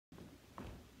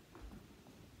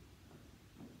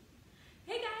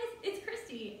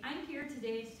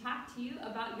today to talk to you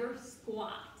about your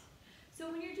squat.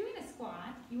 So when you're doing a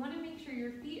squat, you want to make sure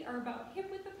your feet are about hip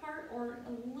width apart or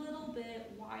a little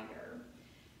bit wider.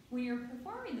 When you're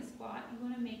performing the squat, you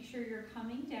want to make sure you're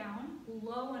coming down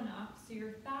low enough so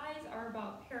your thighs are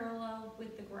about parallel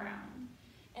with the ground.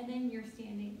 And then you're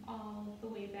standing all the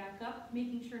way back up,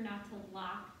 making sure not to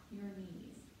lock your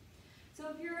knees. So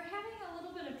if you're having a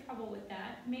little bit of trouble with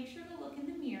that, make sure to look in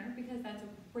the mirror because that's a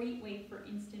great way for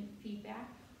instant feedback.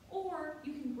 Or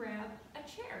you can grab a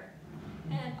chair.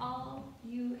 And all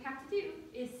you have to do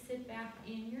is sit back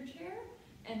in your chair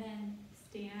and then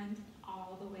stand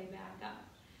all the way back up.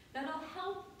 That'll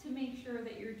help to make sure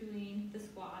that you're doing the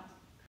squat